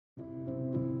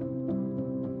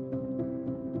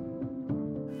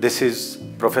This is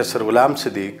Professor Ghulam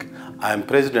Siddiq. I am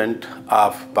President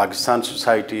of Pakistan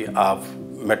Society of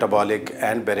Metabolic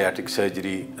and Bariatric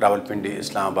Surgery, Rawalpindi,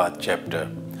 Islamabad chapter.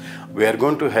 We are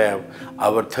going to have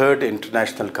our third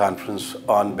international conference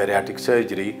on bariatric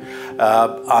surgery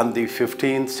on the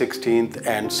 15th, 16th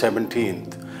and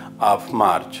 17th of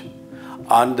March.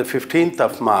 On the 15th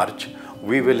of March,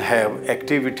 we will have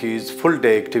activities,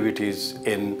 full-day activities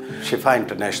in Shifa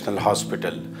International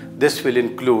Hospital. This will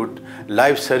include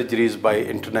live surgeries by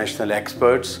international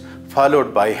experts,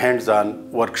 followed by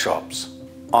hands-on workshops.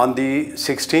 On the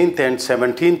 16th and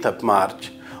 17th of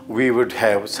March, we would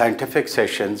have scientific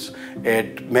sessions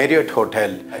at Marriott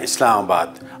Hotel,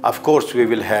 Islamabad. Of course, we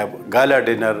will have gala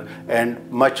dinner and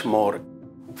much more.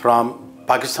 From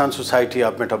Pakistan Society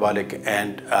of Metabolic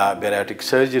and Bariatric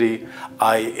Surgery,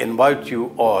 I invite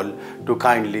you all to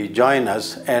kindly join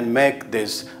us and make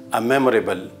this a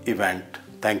memorable event.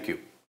 Thank you.